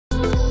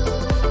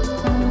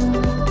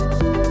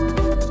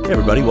Hey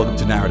everybody, welcome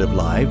to Narrative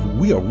Live.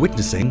 We are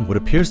witnessing what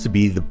appears to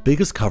be the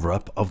biggest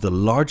cover-up of the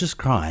largest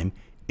crime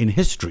in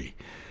history.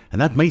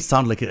 And that may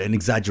sound like an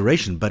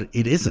exaggeration, but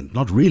it isn't,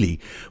 not really.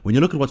 When you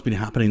look at what's been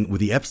happening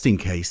with the Epstein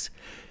case,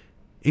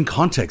 in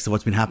context of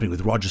what's been happening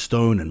with Roger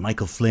Stone and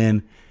Michael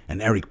Flynn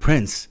and Eric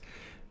Prince,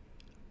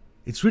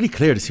 it's really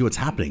clear to see what's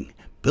happening.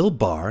 Bill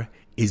Barr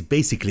is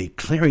basically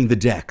clearing the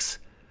decks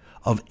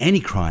of any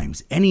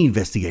crimes, any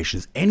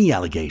investigations, any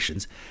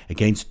allegations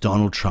against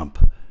Donald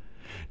Trump.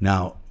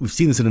 Now, we've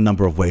seen this in a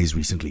number of ways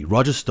recently.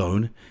 Roger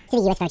Stone to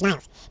the U.S. Virgin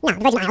Islands. Now,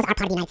 the Virgin Islands are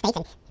part of the United States,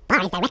 and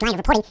Barr is direct line of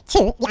reporting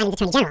to the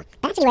island's Attorney General.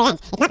 But that's really where it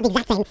ends. It's not the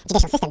exact same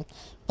judicial system.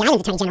 The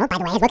island's Attorney General, by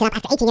the way, has woken up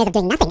after 18 years of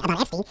doing nothing about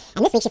Epstein,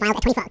 and this week she filed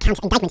a 24-count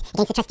indictment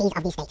against the trustees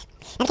of the estate.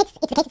 Now,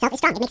 the case itself is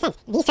strong. It makes sense.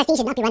 These trustees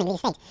should not be running the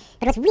estate.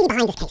 But what's really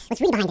behind this case,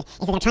 what's really behind it, is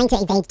that they're trying to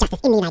evade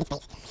justice in the United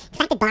States. The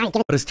fact that Barr is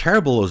given... But as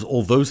terrible as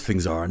all those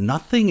things are,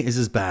 nothing is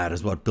as bad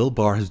as what Bill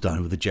Barr has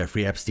done with the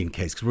Jeffrey Epstein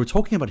case. Because we're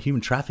talking about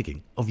human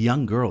trafficking of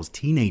young girls,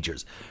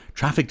 teenagers,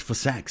 trafficked for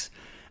sex.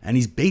 And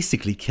he's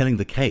basically killing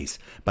the case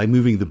by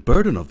moving the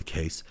burden of the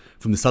case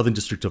from the Southern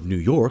District of New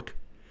York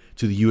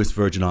to the US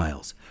Virgin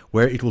Isles,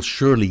 where it will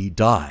surely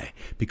die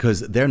because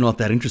they're not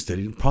that interested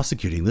in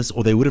prosecuting this,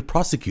 or they would have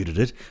prosecuted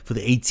it for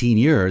the 18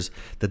 years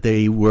that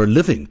they were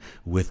living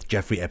with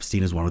Jeffrey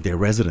Epstein as one of their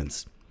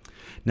residents.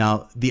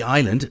 Now, the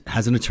island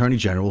has an Attorney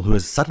General who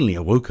has suddenly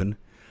awoken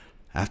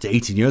after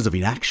 18 years of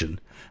inaction,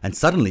 and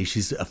suddenly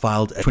she's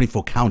filed a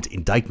 24-count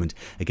indictment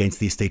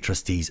against the estate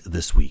trustees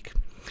this week.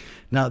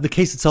 Now, the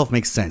case itself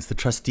makes sense. The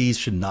trustees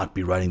should not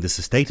be running this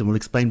estate, and we'll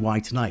explain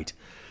why tonight.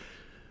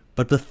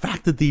 But the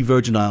fact that the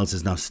Virgin Isles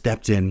has now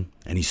stepped in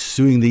and he's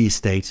suing the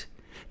estate,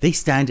 they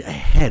stand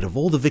ahead of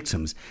all the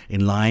victims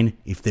in line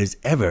if there's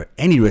ever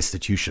any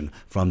restitution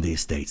from the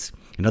estates.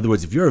 In other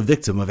words, if you're a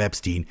victim of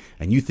Epstein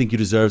and you think you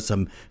deserve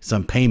some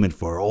payment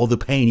for all the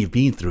pain you've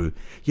been through,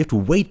 you have to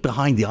wait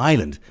behind the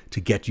island to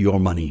get your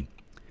money.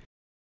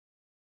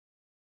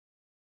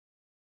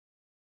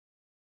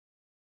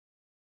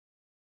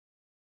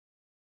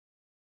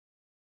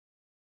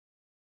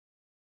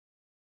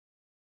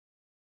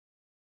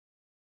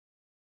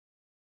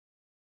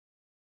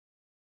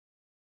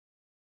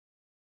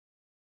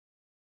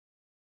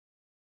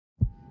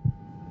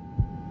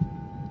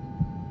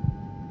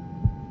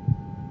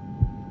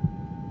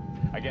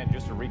 Again,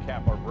 just to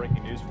recap our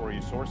breaking news for you,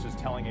 sources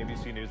telling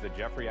ABC News that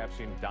Jeffrey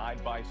Epstein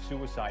died by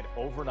suicide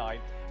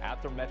overnight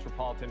at the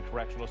Metropolitan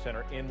Correctional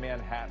Center in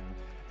Manhattan.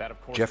 That, of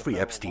course, Jeffrey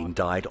Epstein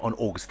died on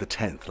August the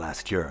 10th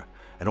last year,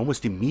 and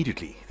almost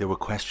immediately there were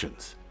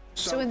questions.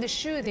 So in the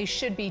SHU, they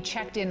should be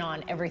checked in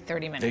on every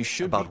 30 minutes. They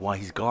should about why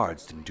his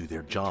guards didn't do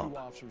their job.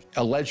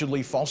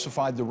 Allegedly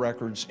falsified the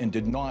records and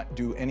did not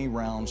do any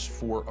rounds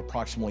for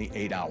approximately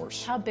 8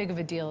 hours. How big of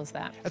a deal is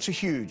that? That's a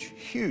huge,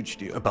 huge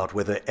deal. About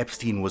whether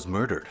Epstein was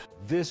murdered.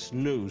 This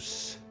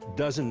noose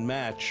doesn't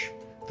match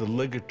the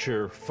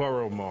ligature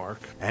furrow mark.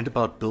 And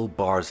about Bill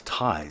Barr's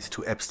ties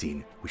to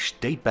Epstein, which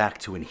date back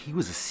to when he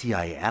was a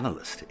CIA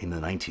analyst in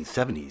the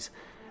 1970s,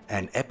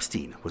 and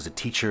Epstein was a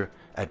teacher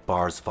at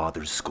Barr's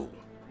father's school.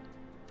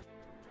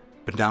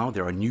 But now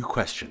there are new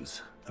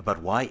questions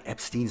about why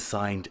Epstein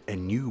signed a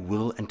new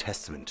will and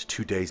testament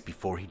 2 days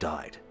before he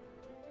died.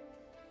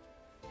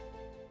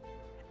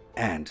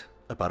 And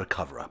about a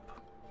cover-up.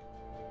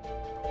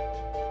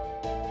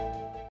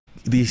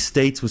 The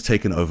estate was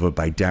taken over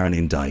by Darren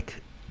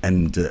Indyke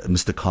and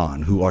Mr.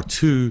 Khan, who are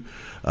two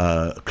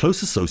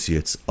close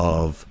associates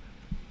of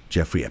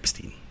Jeffrey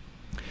Epstein.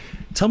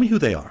 Tell me who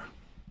they are.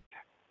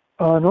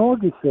 On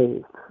August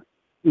 8th,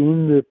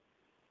 in the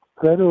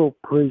federal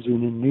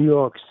prison in New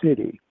York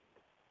City,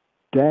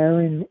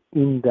 Darren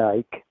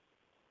Indyke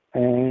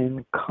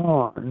and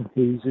Khan,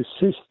 his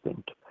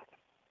assistant,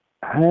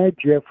 had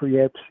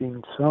Jeffrey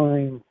Epstein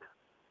sign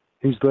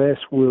his last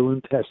will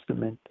and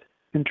testament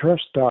and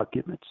trust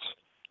documents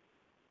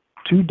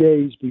 2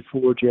 days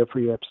before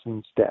Jeffrey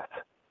Epstein's death.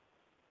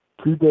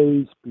 2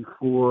 days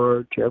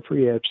before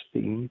Jeffrey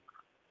Epstein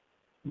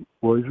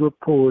was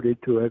reported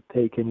to have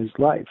taken his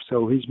life.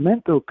 So his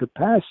mental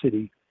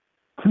capacity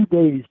 2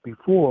 days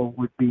before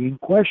would be in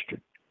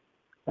question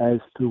as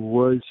to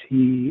was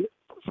he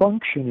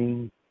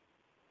functioning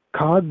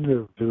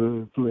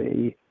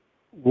cognitively,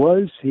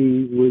 was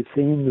he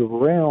within the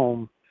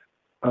realm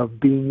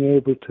of being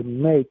able to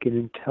make an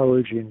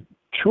intelligent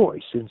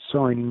choice in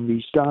signing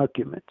these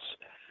documents?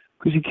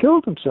 Because he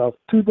killed himself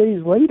 2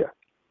 days later.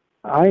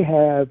 I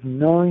have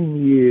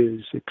 9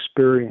 years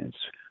experience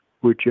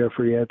with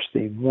Jeffrey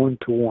Epstein,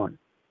 1-to-1,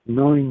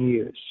 9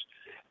 years.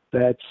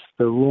 That's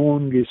the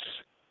longest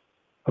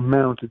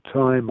amount of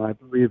time, I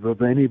believe,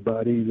 of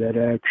anybody that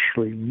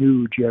actually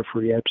knew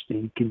Jeffrey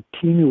Epstein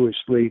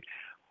continuously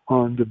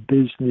on the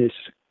business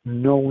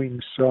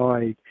knowing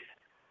side,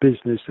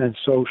 business and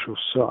social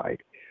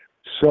side.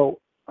 So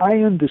I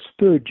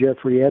understood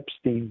Jeffrey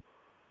Epstein,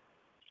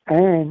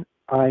 and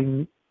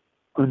I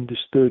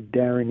understood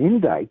Darren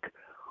Indyke,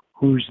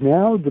 who's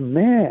now the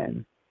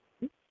man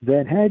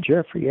that had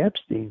Jeffrey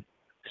Epstein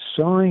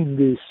sign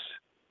this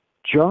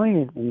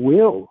giant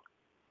will,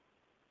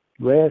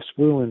 last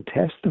will and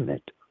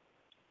testament,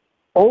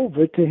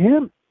 over to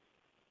him.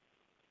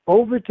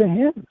 Over to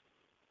him.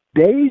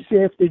 Days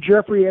after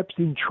Jeffrey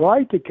Epstein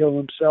tried to kill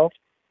himself,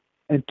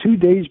 and 2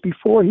 days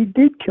before he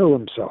did kill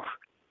himself.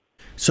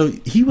 So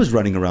he was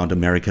running around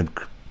America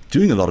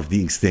doing a lot of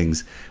these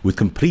things with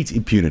complete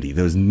impunity.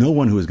 There was no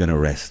one who was going to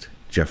arrest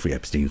Jeffrey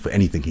Epstein for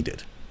anything he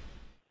did.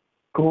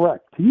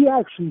 Correct. He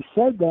actually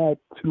said that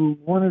to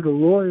one of the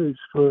lawyers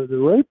for the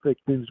rape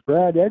victims,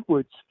 Brad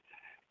Edwards.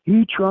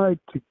 He tried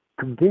to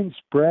convince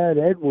Brad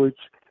Edwards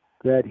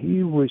that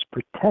he was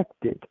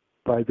protected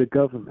by the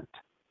government.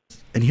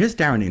 And here's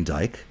Darren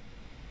Indyke,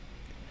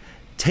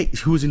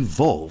 who was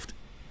involved,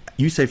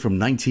 you say from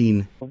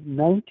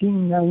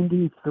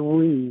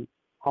 1993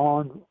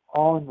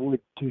 onward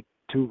to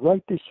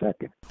right this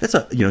second. That's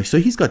so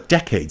he's got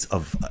decades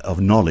of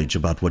knowledge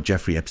about what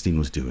Jeffrey Epstein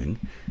was doing,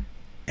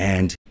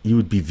 and you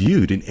would be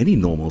viewed in any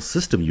normal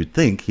system, you'd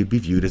think he'd be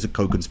viewed as a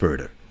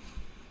co-conspirator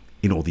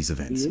in all these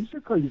events. He's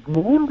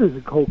named as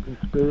a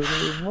co-conspirator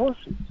in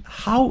lawsuits.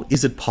 How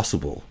is it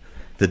possible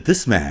that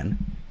this man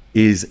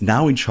is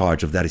now in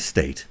charge of that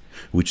estate,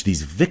 which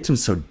these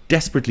victims so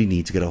desperately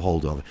need to get a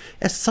hold of,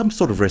 as some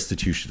sort of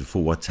restitution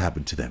for what's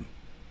happened to them?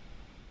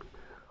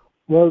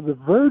 Well, the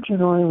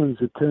Virgin Islands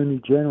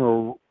Attorney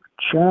General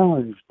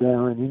challenged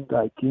Darren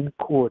Indyke in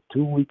court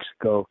 2 weeks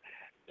ago,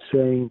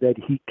 saying that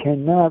he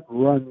cannot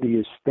run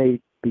the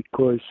estate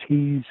because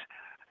he's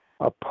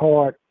a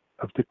part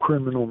of the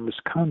criminal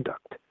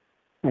misconduct,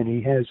 and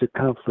he has a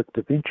conflict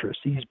of interest.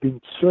 He's been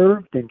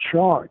served and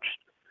charged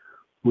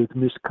with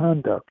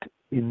misconduct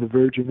in the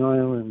Virgin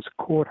Islands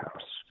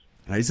courthouse.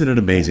 Now, isn't it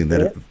amazing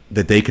that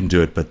they can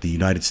do it, but the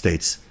United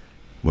States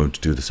won't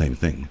do the same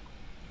thing?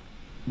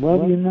 Well,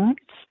 the United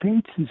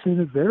States is in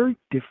a very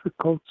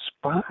difficult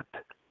spot,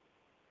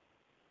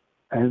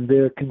 and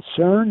they're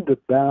concerned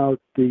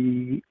about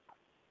the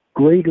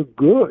greater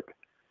good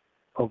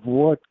of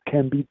what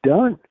can be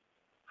done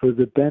for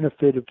the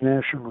benefit of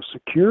national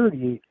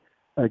security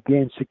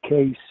against a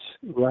case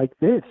like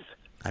this.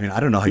 I mean,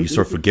 I don't know how you're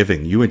so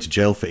forgiving. You went to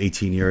jail for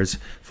 18 years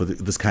for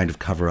this kind of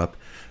cover-up.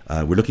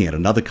 We're looking at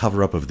another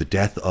cover-up of the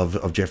death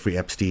of Jeffrey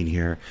Epstein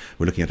here.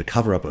 We're looking at a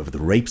cover-up of the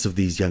rapes of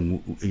these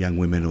young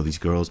women or these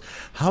girls.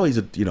 How is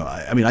it,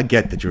 I mean, I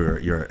get that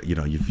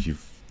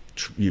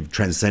you've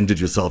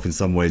transcended yourself in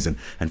some ways and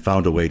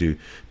found a way to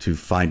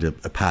find a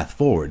path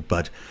forward.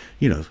 But,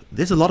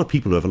 there's a lot of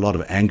people who have a lot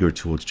of anger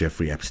towards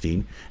Jeffrey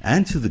Epstein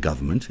and to the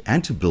government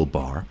and to Bill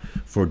Barr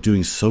for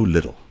doing so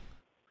little.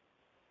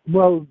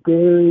 Well,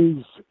 there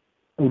is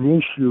an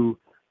issue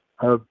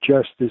of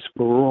justice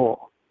for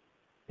all.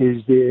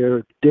 Is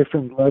there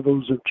different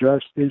levels of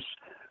justice?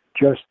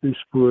 Justice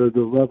for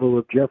the level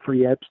of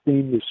Jeffrey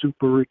Epstein, the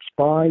super rich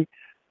spy,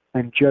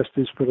 and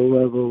justice for the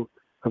level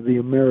of the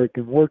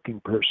American working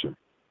person.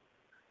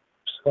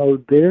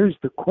 So there's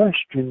the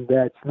question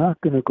that's not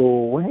going to go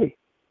away.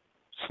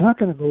 It's not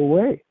going to go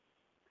away.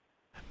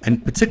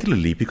 And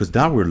particularly because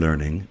now we're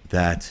learning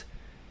that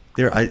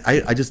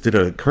I just did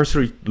a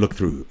cursory look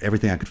through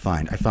everything I could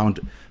find. I found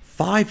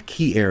 5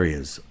 key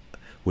areas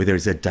where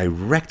there's a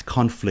direct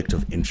conflict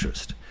of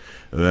interest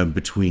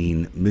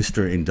between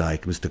Mr.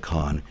 Indyke, Mr.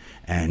 Khan,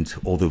 and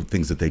all the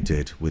things that they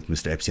did with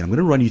Mr. Epstein. I'm going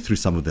to run you through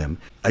some of them.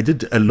 I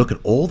did a look at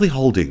all the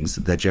holdings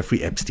that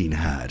Jeffrey Epstein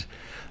had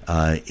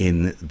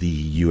in the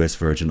U.S.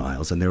 Virgin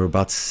Isles, and there were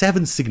about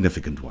 7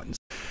 significant ones.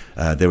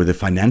 There were the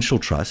Financial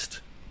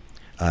Trust,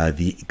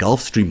 the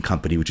Gulfstream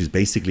Company, which is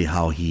basically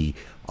how he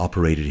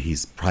operated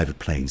his private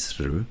planes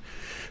through.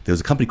 There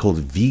was a company called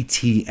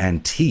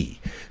VT&T,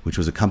 which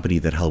was a company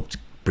that helped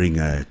bring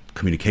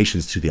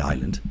communications to the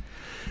island.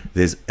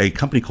 There's a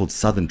company called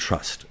Southern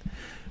Trust,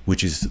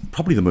 which is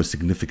probably the most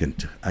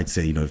significant. I'd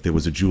say, if there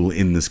was a jewel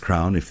in this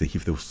crown, if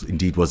there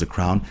indeed was a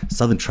crown,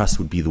 Southern Trust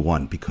would be the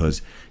one,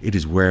 because it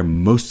is where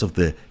most of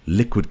the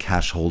liquid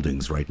cash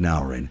holdings right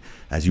now are in,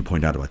 as you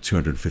point out, about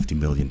 $250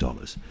 million.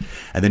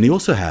 And then he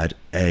also had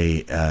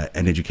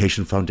an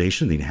education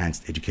foundation, the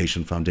Enhanced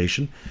Education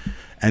Foundation,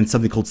 and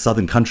something called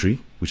Southern Country,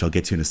 which I'll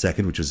get to in a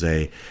second, which was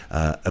a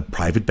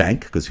private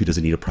bank, because who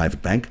doesn't need a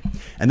private bank?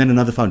 And then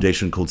another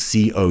foundation called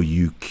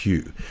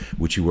COUQ,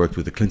 which he worked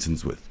with the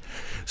Clintons with.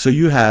 So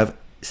you have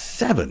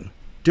 7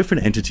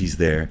 different entities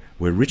there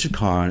where Richard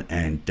Karn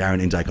and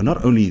Darren Indyke are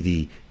not only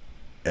the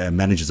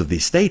managers of the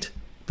estate,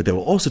 but they were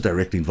also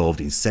directly involved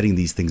in setting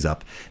these things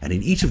up. And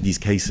in each of these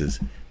cases,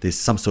 there's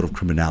some sort of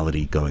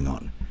criminality going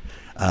on.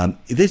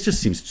 There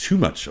just seems too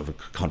much of a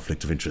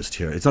conflict of interest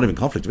here. It's not even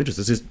conflict of interest.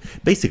 It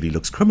just basically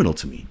looks criminal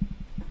to me.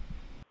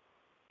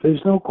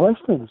 There's no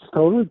question. It's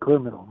totally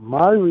criminal.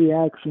 My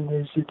reaction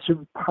is it's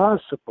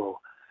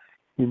impossible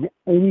in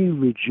any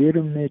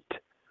legitimate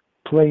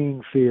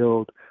playing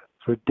field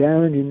for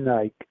Darren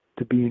Indyke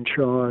to be in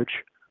charge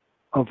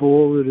of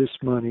all of this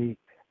money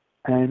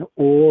and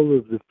all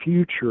of the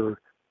future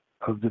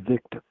of the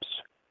victims.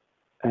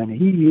 And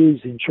he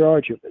is in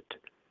charge of it.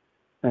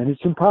 And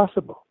it's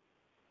impossible.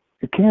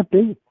 It can't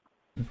be.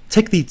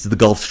 Take the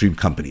Gulfstream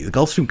Company. The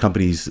Gulfstream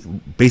companies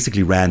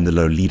basically ran the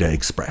Lolita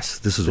Express.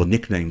 This was a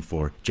nickname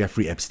for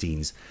Jeffrey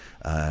Epstein's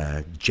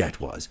jet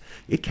was.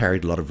 It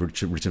carried a lot of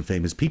rich and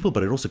famous people,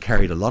 but it also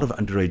carried a lot of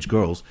underage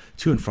girls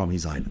to and from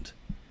his island.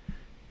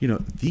 You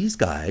know, these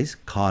guys,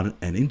 Khan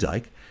and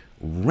Indike,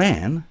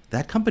 ran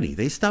that company.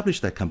 They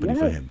established that company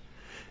for him.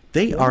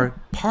 They are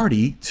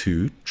party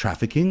to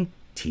trafficking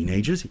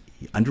teenagers,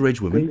 underage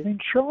women. They've been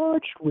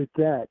charged with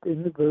that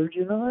in the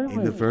Virgin Islands.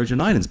 In the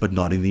Virgin Islands, but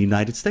not in the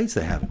United States.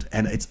 They haven't.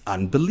 And it's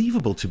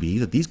unbelievable to me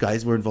that these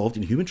guys were involved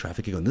in human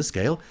trafficking on this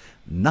scale.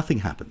 Nothing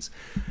happens.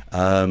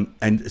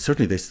 And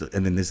certainly,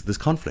 and then there's this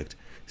conflict.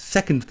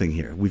 Second thing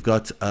here, we've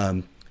got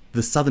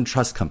the Southern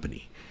Trust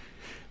Company,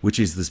 which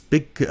is this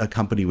big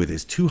company with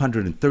its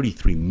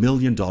 $233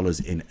 million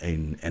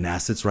in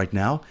assets right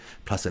now,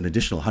 plus an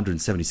additional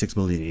 $176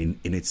 million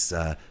in its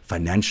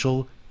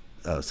financial,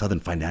 Southern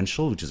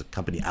Financial, which is a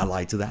company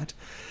allied to that.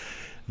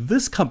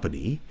 This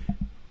company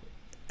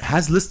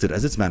has listed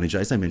as its manager,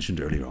 as I mentioned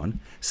earlier on,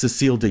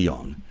 Cecile de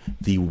Jong,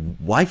 the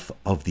wife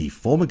of the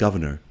former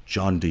governor,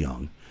 John de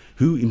Jong,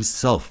 who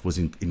himself was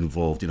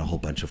involved in a whole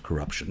bunch of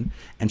corruption,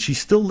 and she's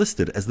still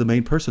listed as the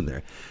main person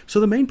there. So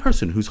the main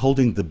person who's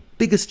holding the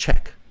biggest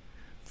check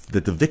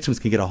that the victims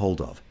can get a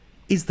hold of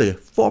is the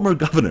former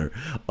governor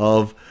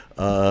of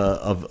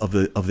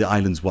the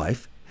island's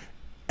wife,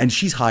 and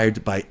she's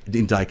hired by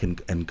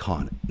Indike and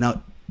Khan.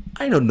 Now,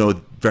 I don't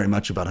know very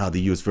much about how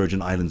the U.S.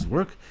 Virgin Islands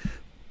work,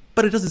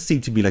 but it doesn't seem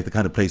to me like the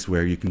kind of place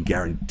where you can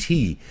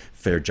guarantee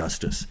fair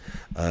justice,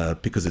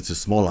 because it's a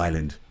small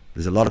island.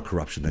 There's a lot of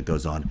corruption that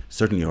goes on.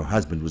 Certainly her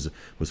husband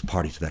was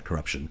party to that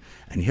corruption.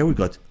 And here we've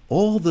got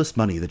all this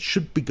money that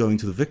should be going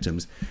to the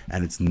victims,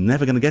 and it's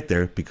never going to get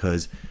there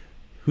because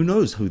who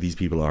knows who these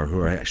people are who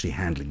are actually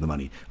handling the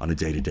money on a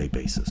day-to-day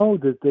basis. Oh,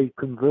 that they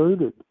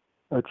converted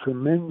a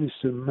tremendous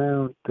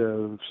amount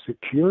of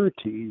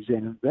securities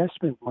and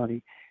investment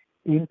money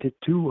into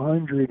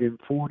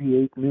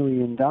 $248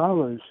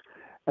 million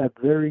at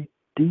very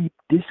deep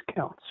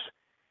discounts.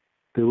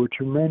 There were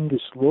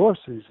tremendous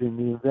losses in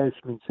the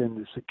investments and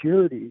the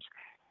securities,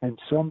 and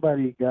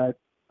somebody got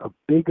a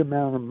big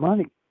amount of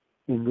money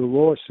in the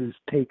losses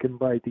taken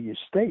by the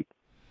estate.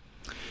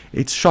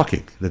 It's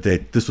shocking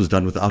that this was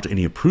done without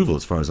any approval,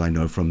 as far as I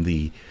know, from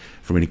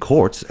any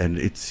courts, and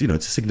it's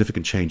a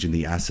significant change in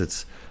the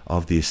assets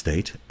of the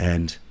estate.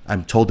 And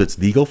I'm told it's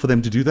legal for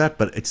them to do that,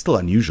 but it's still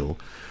unusual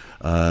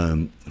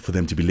for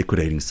them to be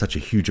liquidating such a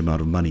huge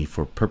amount of money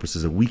for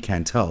purposes that we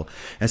can't tell.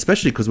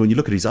 Especially because when you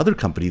look at his other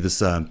company,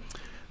 this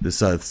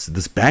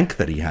bank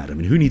that he had. I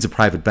mean, who needs a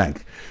private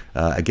bank?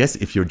 I guess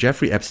if you're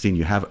Jeffrey Epstein,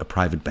 you have a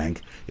private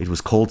bank. It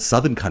was called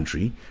Southern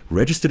Country,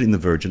 registered in the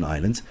Virgin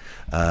Islands.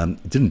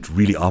 It didn't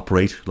really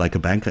operate like a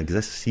bank. I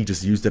guess he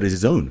just used it as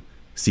his own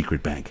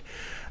secret bank.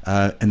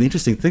 And the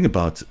interesting thing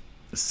about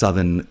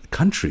Southern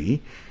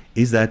Country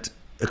is that,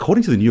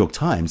 according to the New York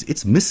Times,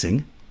 it's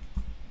missing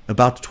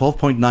about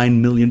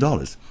 $12.9 million.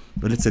 But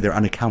let's say they're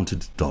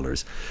unaccounted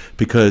dollars,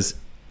 because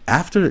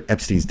after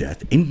Epstein's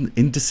death in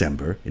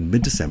mid-December,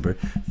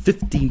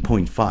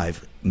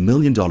 $15.5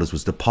 million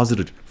was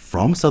deposited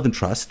from Southern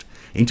Trust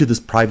into this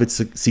private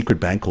secret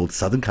bank called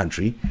Southern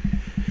Country,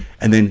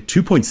 and then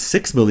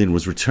 $2.6 million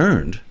was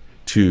returned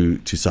to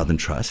Southern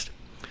Trust,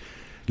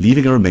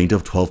 leaving a remainder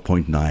of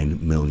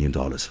 $12.9 million.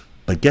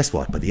 But guess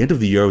what? By the end of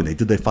the year, when they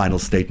did their final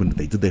statement,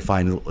 they did their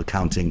final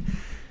accounting,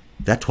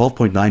 that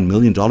 $12.9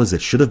 million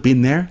that should have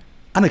been there,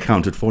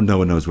 unaccounted for, no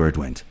one knows where it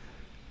went.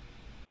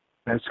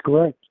 That's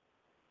correct.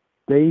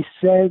 They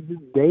said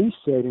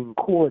in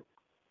court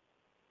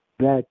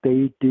that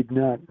they did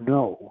not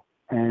know,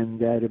 and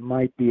that it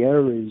might be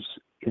errors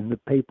in the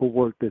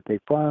paperwork that they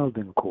filed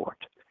in court,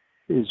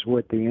 is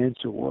what the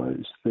answer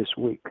was this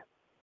week.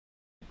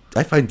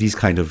 I find these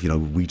kind of,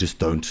 we just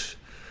don't,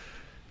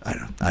 I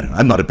don't know.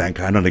 I'm not a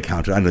banker, I'm not an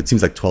accountant. I don't know, it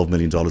seems like $12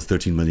 million,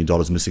 $13 million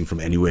missing from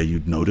anywhere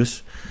you'd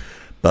notice.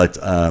 But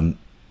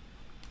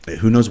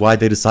who knows why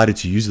they decided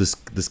to use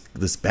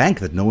this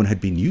bank that no one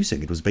had been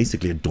using. It was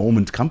basically a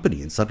dormant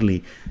company, and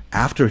suddenly,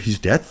 after his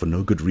death, for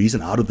no good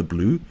reason, out of the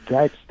blue.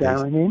 That's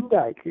Darren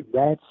Indike.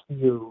 That's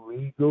the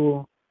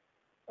illegal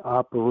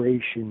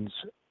operations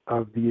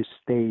of the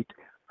estate,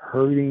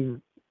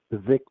 hurting the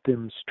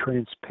victims,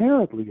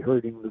 transparently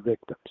hurting the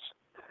victims.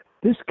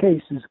 This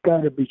case has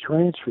got to be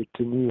transferred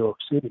to New York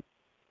City.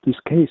 This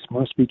case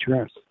must be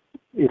transferred.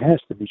 It has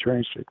to be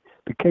transferred.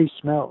 The case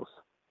smells.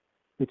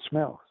 It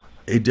smells.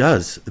 It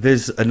does.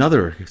 There's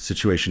another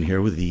situation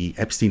here with the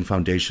Epstein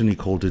Foundation. He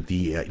called it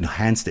the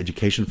Enhanced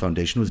Education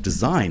Foundation. It was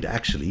designed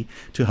actually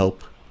to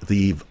help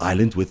the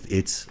island with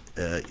its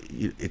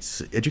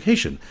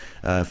education,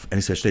 and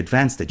especially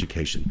advanced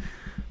education.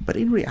 But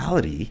in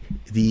reality,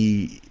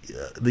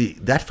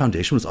 that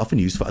foundation was often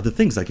used for other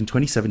things. Like in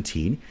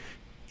 2017,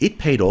 it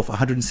paid off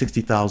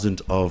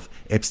 $160,000 of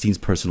Epstein's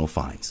personal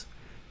fines.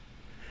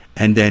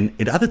 And then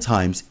at other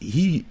times,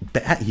 he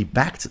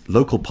backed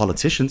local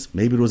politicians.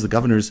 Maybe it was the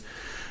governor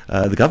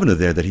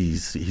there that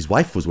his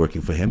wife was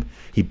working for him.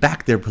 He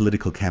backed their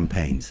political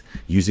campaigns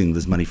using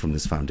this money from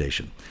this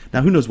foundation.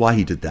 Now, who knows why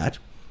he did that?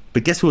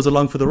 But guess who was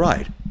along for the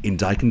ride?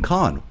 Indike and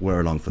Khan were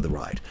along for the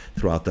ride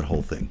throughout that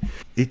whole thing.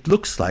 It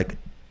looks like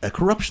a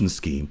corruption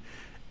scheme.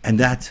 And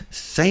that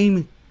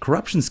same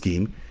corruption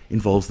scheme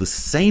involves the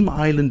same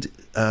island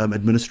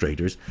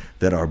administrators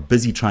that are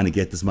busy trying to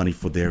get this money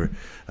for their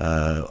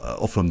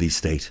from the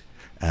estate.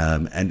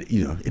 And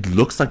it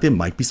looks like there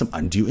might be some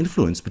undue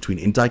influence between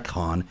Indai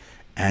Khan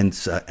and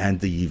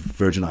the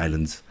Virgin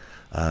Islands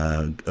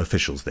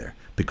officials there,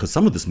 because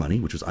some of this money,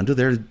 which was under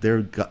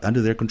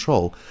their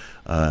control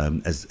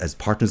as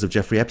partners of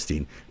Jeffrey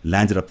Epstein,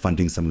 landed up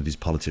funding some of these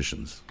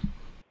politicians.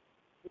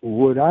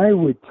 What I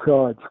would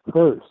charge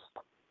first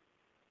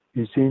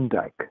is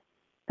Indai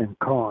and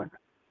Khan,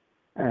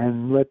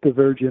 and let the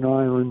Virgin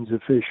Islands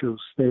officials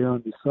stay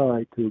on the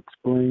side to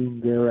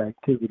explain their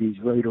activities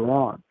later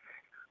on.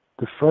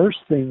 The first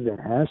thing that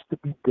has to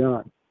be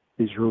done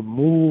is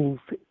remove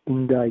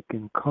Indai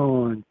and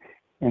Khan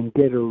and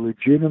get a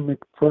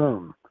legitimate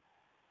firm,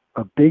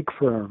 a big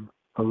firm,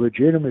 a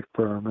legitimate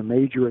firm, a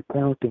major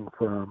accounting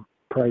firm,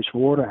 Price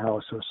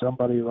Waterhouse or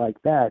somebody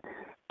like that,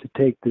 to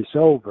take this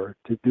over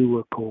to do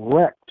a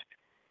correct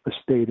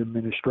estate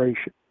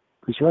administration.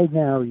 Because right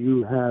now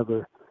you have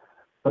a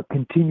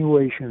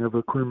continuation of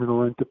a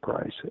criminal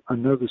enterprise,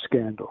 another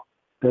scandal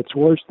that's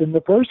worse than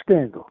the first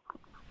scandal.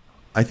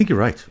 I think you're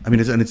right. I mean,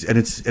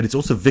 it's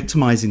also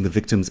victimizing the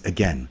victims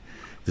again.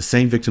 The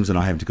same victims are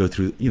now having to go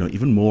through,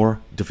 even more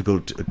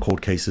difficult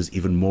court cases,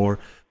 even more.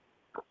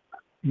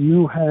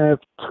 You have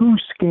two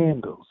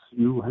scandals.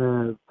 You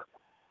have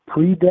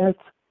pre-death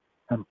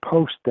and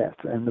post-death,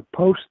 and the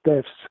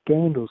post-death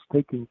scandals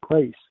taking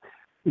place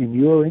in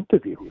your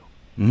interview.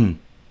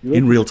 Mm-hmm.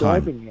 In real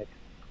time.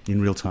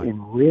 In real time.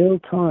 In real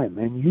time.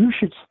 And you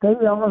should stay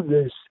on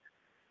this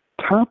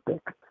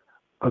topic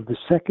of the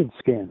second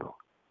scandal.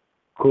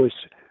 Of course,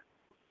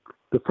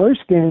 the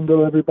first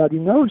scandal everybody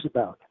knows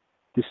about.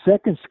 The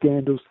second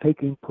scandal is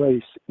taking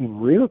place in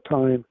real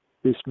time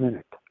this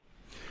minute.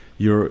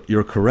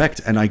 You're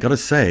correct. And I got to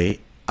say,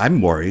 I'm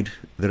worried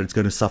that it's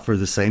going to suffer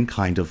the same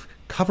kind of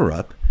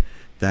cover-up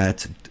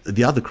that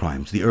the other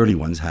crimes, the early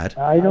ones, had.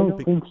 I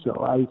don't think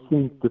so. I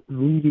think the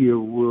media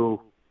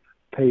will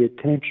pay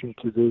attention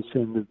to this,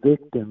 and the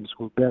victims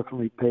will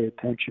definitely pay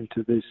attention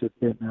to this if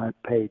they're not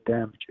paid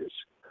damages.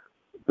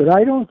 But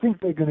I don't think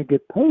they're going to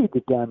get paid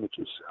the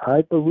damages.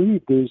 I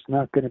believe there's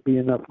not going to be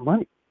enough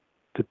money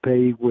to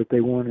pay what they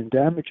want in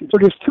damages. So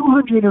there's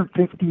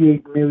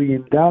 $258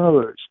 million.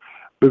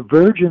 The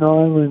Virgin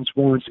Islands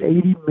wants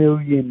 $80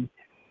 million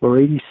or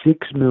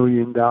 $86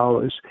 million,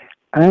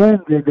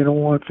 and they're going to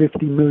want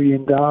 $50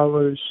 million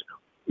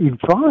in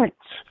fines.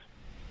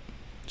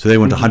 So they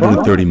want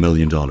 $130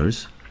 million.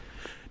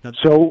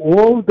 So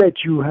all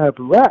that you have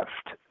left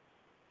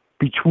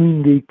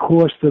between the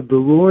cost of the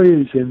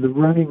lawyers and the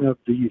running of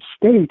the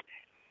estate,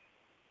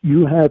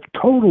 you have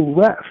total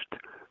left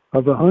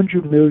of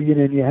 $100 million,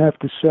 and you have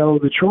to sell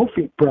the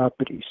trophy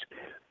properties.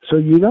 So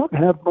you don't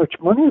have much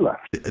money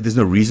left. There's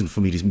no reason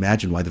for me to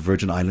imagine why the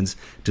Virgin Islands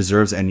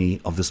deserves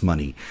any of this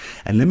money.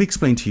 And let me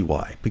explain to you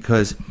why.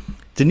 Because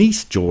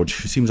Denise George,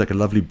 who seems like a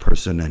lovely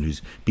person and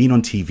who's been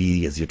on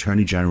TV as the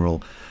Attorney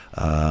General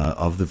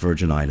of the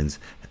Virgin Islands,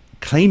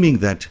 claiming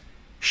that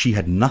she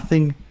had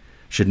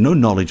no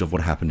knowledge of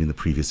what happened in the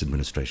previous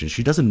administration.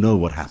 She doesn't know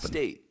what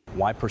happened.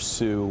 Why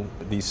pursue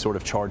these sort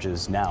of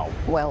charges now?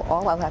 Well,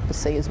 all I'll have to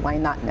say is why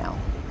not now?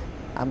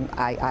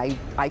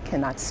 I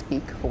cannot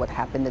speak for what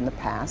happened in the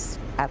past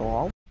at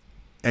all.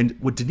 And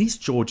what Denise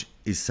George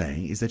is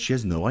saying is that she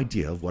has no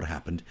idea of what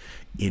happened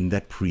in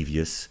that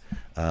previous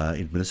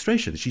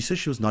administration. She says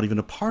she was not even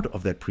a part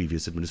of that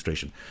previous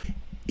administration.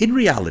 In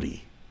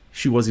reality,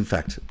 she was, in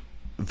fact,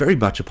 very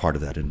much a part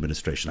of that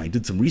administration. I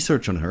did some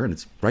research on her, and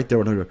it's right there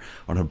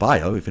on her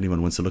bio, if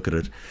anyone wants to look at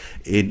it.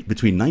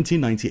 Between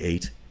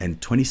 1998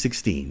 and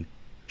 2016,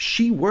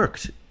 she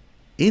worked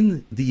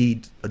in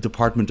the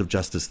Department of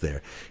Justice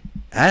there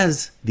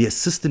as the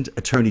Assistant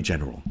Attorney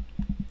General.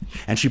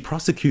 And she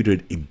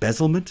prosecuted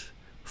embezzlement,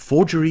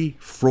 forgery,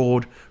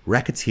 fraud,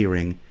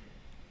 racketeering,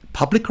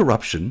 public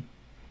corruption,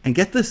 and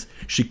get this,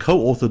 she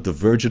co-authored the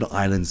Virgin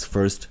Islands'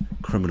 first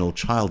criminal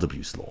child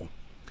abuse law.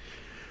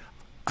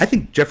 I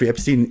think Jeffrey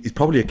Epstein is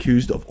probably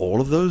accused of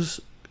all of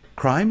those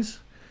crimes.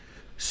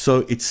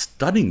 So it's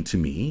stunning to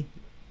me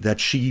that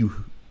she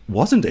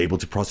wasn't able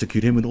to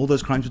prosecute him when all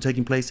those crimes were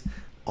taking place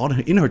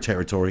in her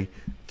territory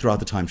throughout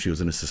the time she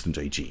was an assistant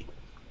AG.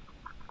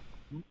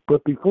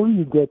 But before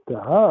you get to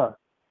her,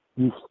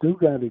 you still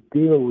got to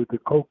deal with the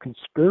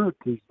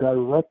co-conspirators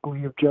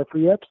directly of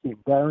Jeffrey Epstein,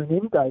 Baron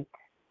Indai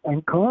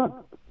and Khan.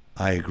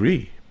 I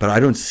agree. But I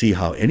don't see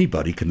how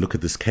anybody can look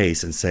at this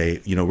case and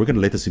say, we're going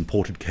to let this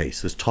important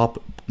case, this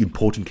top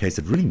important case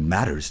that really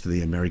matters to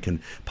the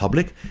American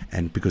public,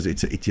 and because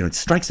it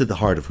strikes at the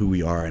heart of who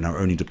we are and our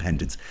own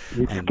independence.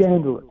 It's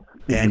scandalous.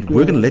 And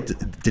we're going to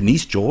let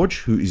Denise George,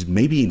 who is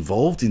maybe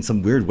involved in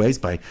some weird ways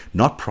by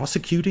not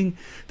prosecuting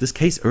this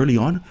case early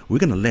on, we're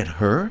going to let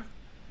her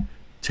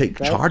take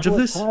charge of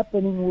this? That's what's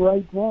happening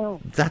right now.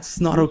 That's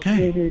not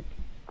okay.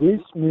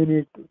 This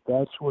minute,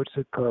 that's what's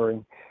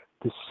occurring.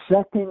 The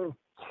second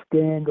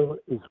scandal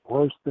is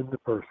worse than the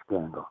first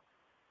scandal.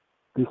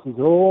 This is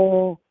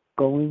all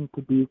going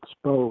to be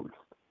exposed.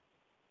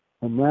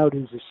 And now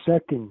there's a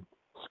second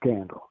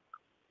scandal.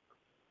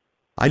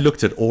 I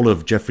looked at all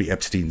of Jeffrey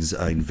Epstein's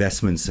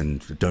investments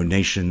and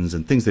donations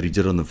and things that he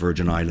did on the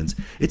Virgin Islands.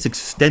 It's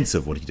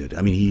extensive what he did.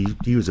 I mean,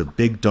 he was a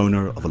big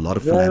donor of a lot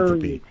of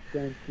philanthropy.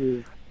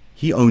 Extensive.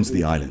 He owns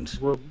the island.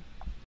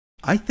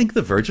 I think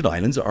the Virgin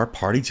Islands are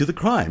party to the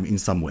crime in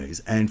some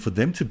ways. And for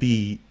them to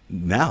be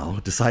now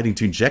deciding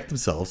to inject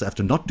themselves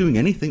after not doing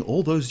anything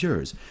all those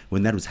years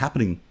when that was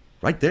happening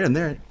right there and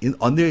there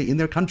in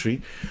their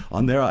country,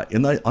 on their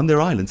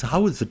islands,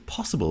 how is it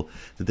possible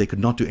that they could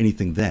not do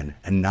anything then?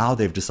 And now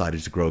they've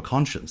decided to grow a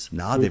conscience.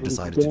 Now they've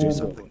decided to do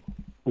something.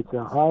 It's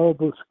a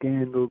horrible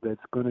scandal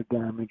that's going to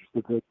damage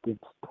the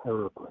victims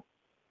terribly,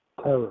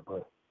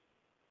 terribly.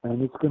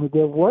 And it's going to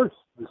get worse.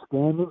 The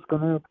scandal's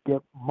going to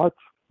get much,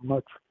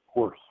 much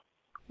worse.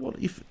 Well,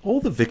 if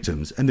all the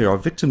victims, and there are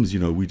victims,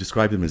 we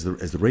describe them as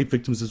the rape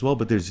victims as well,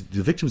 but there's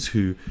the victims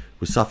who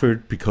were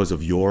suffered because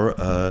of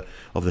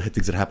of the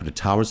things that happened to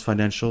Towers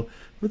Financial.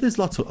 But there's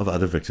lots of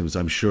other victims,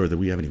 I'm sure, that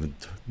we haven't even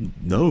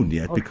known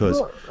yet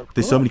because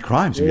there's so many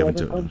crimes we haven't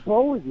come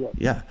forward yet.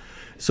 Yeah,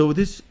 so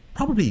there's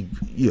probably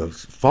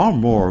far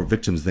more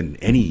victims than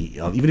any,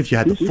 even if you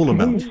had the full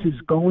amount. This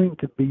is going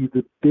to be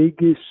the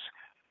biggest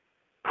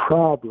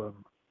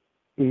problem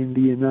in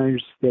the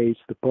United States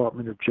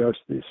Department of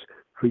Justice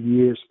for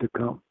years to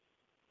come.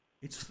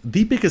 It's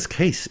the biggest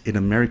case in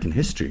American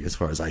history, as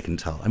far as I can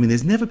tell. I mean,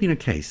 there's never been a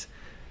case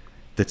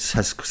that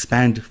has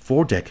spanned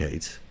 4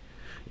 decades,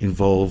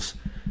 involves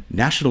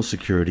national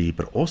security,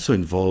 but also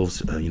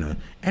involves,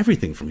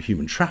 everything from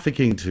human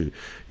trafficking to,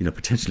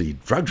 potentially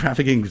drug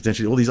trafficking,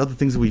 potentially all these other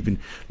things that we've been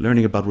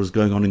learning about what was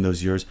going on in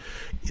those years.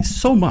 It's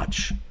so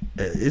much.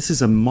 This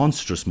is a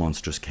monstrous,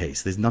 monstrous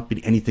case. There's not been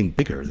anything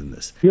bigger than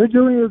this. You're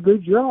doing a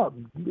good job,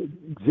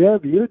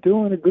 Zev. You're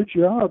doing a good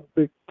job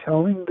of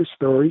telling the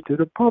story to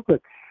the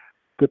public.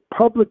 The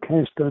public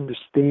has to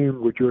understand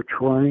what you're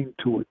trying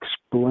to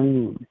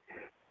explain.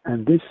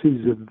 And this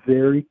is a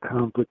very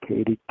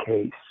complicated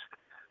case.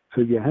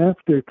 So you have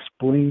to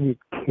explain it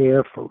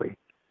carefully.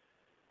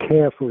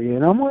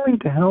 And I'm willing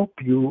to help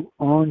you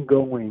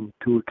ongoing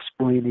to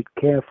explain it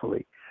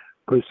carefully,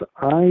 because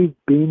I've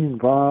been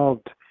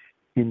involved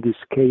in this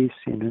case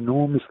in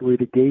enormous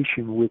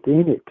litigation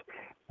within it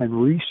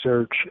and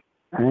research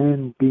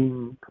and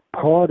being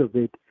part of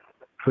it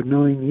for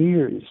 9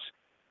 years.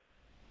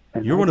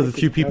 And you're one of the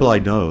few people I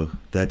know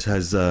that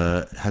has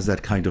that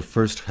kind of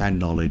first-hand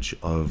knowledge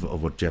of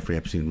what Jeffrey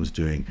Epstein was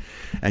doing.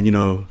 And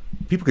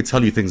people could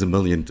tell you things a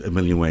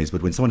million ways,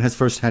 but when someone has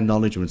first-hand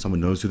knowledge, when someone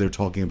knows who they're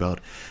talking about,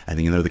 and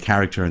they know the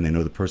character and they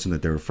know the person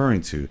that they're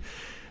referring to,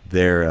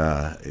 their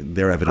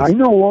evidence. I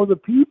know all the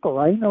people.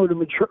 I know the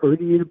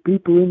majority of the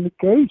people in the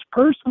case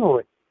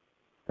personally,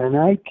 and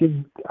I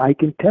can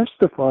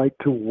testify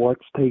to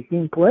what's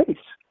taking place.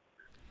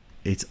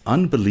 It's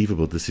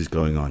unbelievable this is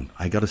going on.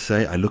 I got to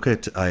say,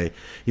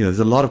 there's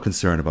a lot of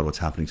concern about what's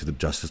happening to the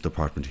Justice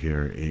Department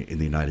here in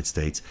the United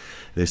States.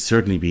 There's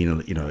certainly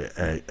been,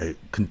 a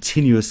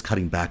continuous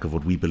cutting back of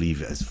what we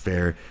believe as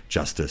fair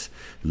justice.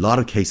 A lot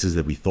of cases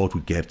that we thought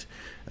would get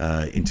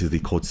into the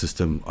court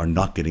system are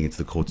not getting into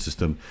the court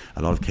system.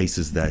 A lot of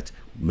cases that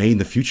in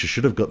the future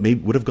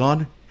would have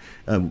gone.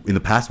 In the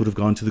past would have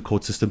gone to the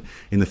court system.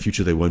 In the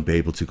future, they won't be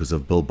able to because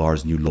of Bill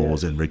Barr's new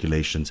laws and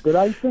regulations. But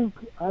I think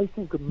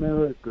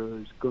America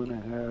is going to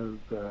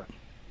have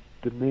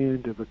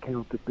demand of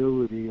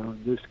accountability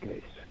on this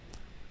case.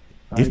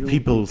 If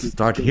people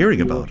start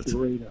hearing about it,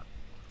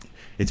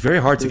 it's very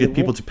hard to get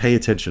people to pay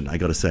attention. I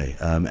got to say,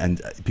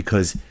 and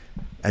because,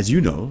 as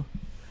you know,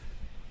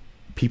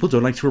 people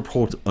don't like to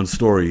report on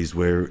stories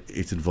where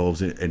it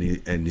involves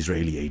an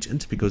Israeli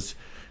agent because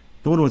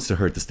no one wants to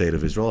hurt the state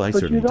of Israel.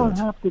 But you don't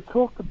have to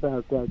talk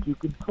about that. You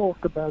can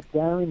talk about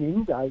Darren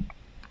Indyke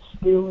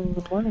stealing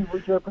the money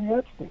with Jeffrey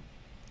Epstein.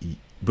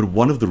 But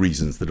one of the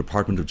reasons the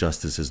Department of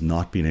Justice has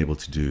not been able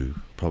to do,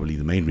 probably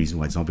the main reason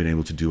why it's not been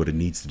able to do what it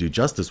needs to do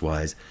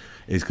justice-wise,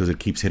 is because it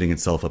keeps hitting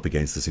itself up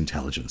against this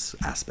intelligence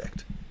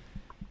aspect.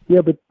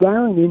 Yeah, but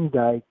Darren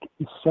Indyke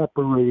is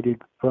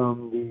separated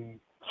from the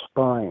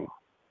spying.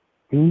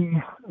 He's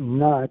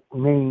not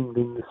named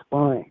in the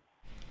spying.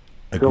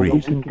 Agreed. So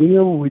we can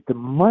deal with the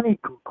money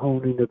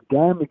component of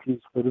damages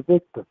for the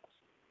victims.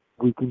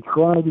 We can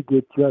try to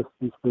get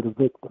justice for the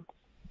victims.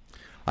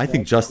 I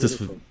think justice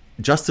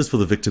for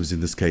the victims in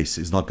this case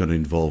is not going to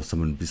involve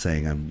someone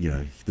saying,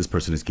 this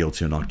person is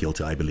guilty or not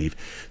guilty. I believe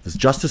this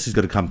justice is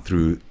going to come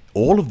through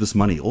all of this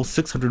money, all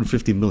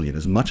 650 million,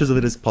 as much of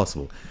it as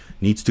possible,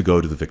 needs to go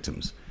to the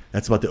victims.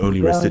 That's about the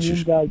only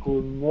restitution. Darren Indyke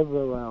will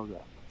never allow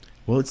that.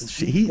 Well,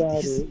 he's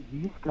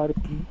got a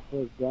piece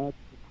of that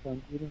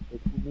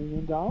 $650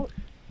 million.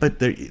 But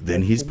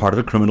then he's part of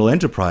a criminal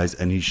enterprise,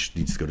 and he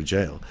needs to go to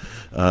jail,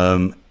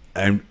 and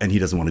he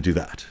doesn't want to do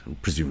that,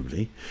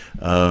 presumably.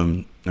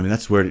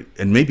 That's where,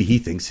 and maybe he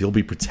thinks he'll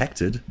be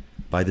protected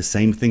by the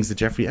same things that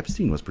Jeffrey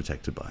Epstein was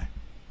protected by.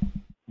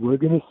 We're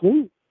going to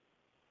see.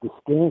 The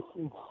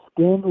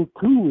scandal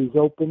 2 is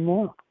open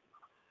now.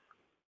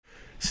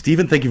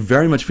 Stephen, thank you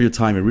very much for your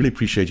time. I really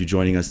appreciate you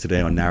joining us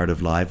today on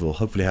Narrative Live. We'll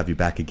hopefully have you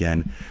back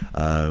again.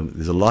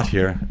 There's a lot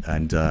here,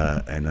 and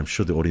I'm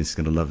sure the audience is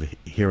going to love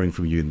hearing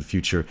from you in the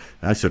future.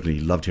 I certainly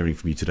loved hearing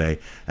from you today,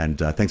 and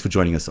thanks for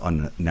joining us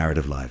on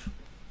Narrative Live.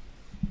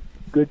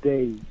 Good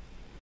day.